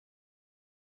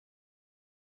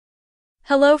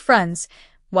Hello friends,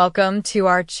 welcome to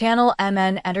our channel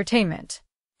MN Entertainment.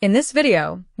 In this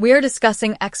video, we are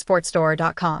discussing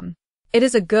Xportstore.com. It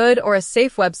is a good or a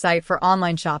safe website for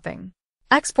online shopping.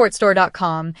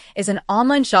 Xportstore.com is an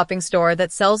online shopping store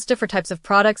that sells different types of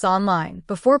products online.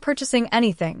 Before purchasing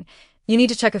anything, you need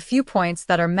to check a few points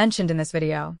that are mentioned in this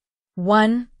video.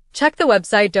 1. Check the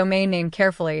website domain name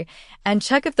carefully and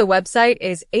check if the website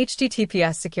is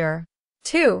HTTPS secure.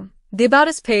 2. The About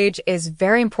Us page is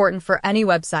very important for any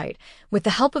website. With the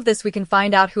help of this, we can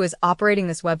find out who is operating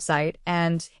this website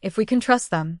and if we can trust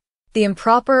them. The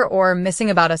improper or missing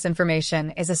About Us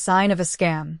information is a sign of a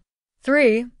scam.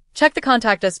 3. Check the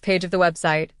Contact Us page of the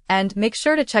website and make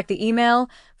sure to check the email,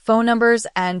 phone numbers,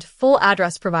 and full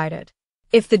address provided.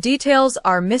 If the details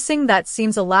are missing, that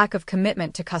seems a lack of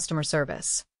commitment to customer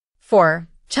service. 4.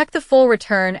 Check the full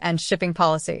return and shipping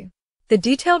policy. The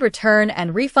detailed return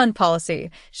and refund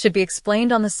policy should be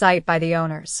explained on the site by the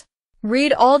owners.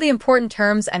 Read all the important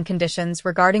terms and conditions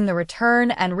regarding the return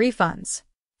and refunds.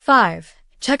 5.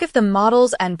 Check if the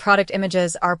models and product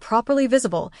images are properly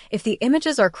visible. If the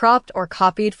images are cropped or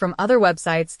copied from other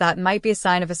websites, that might be a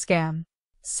sign of a scam.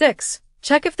 6.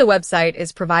 Check if the website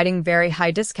is providing very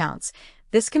high discounts.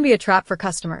 This can be a trap for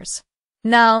customers.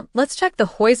 Now, let's check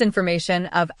the HOIS information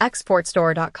of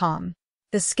Xportstore.com.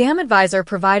 The Scam Advisor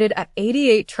provided an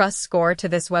 88 trust score to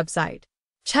this website.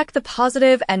 Check the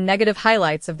positive and negative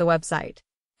highlights of the website.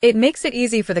 It makes it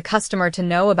easy for the customer to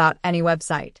know about any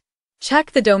website.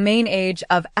 Check the domain age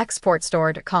of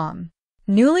Xportstore.com.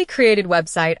 Newly created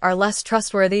websites are less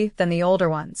trustworthy than the older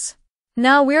ones.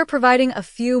 Now we are providing a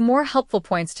few more helpful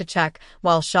points to check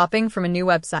while shopping from a new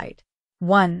website.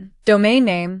 1. Domain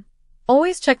name.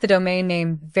 Always check the domain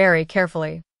name very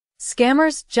carefully.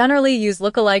 Scammers generally use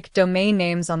lookalike domain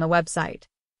names on the website.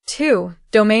 2.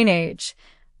 Domain age.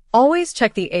 Always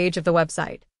check the age of the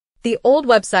website. The old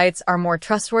websites are more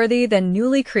trustworthy than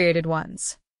newly created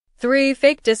ones. 3.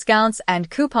 Fake discounts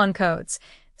and coupon codes.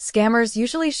 Scammers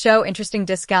usually show interesting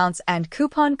discounts and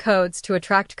coupon codes to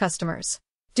attract customers.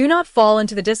 Do not fall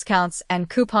into the discounts and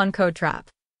coupon code trap.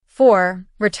 4.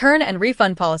 Return and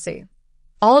refund policy.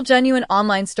 All genuine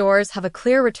online stores have a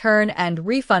clear return and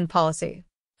refund policy.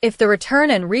 If the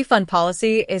return and refund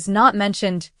policy is not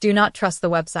mentioned, do not trust the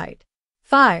website.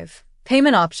 5.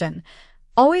 Payment option.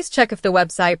 Always check if the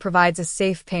website provides a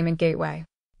safe payment gateway.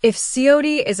 If COD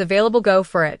is available, go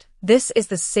for it. This is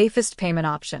the safest payment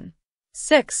option.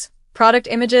 6. Product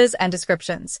images and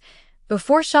descriptions.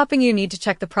 Before shopping, you need to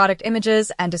check the product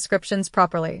images and descriptions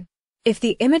properly. If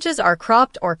the images are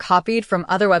cropped or copied from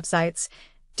other websites,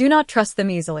 do not trust them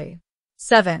easily.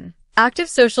 7. Active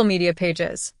social media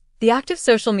pages. The active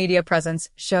social media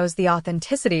presence shows the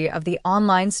authenticity of the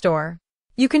online store.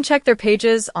 You can check their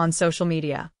pages on social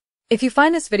media. If you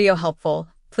find this video helpful,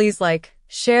 please like,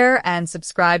 share, and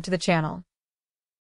subscribe to the channel.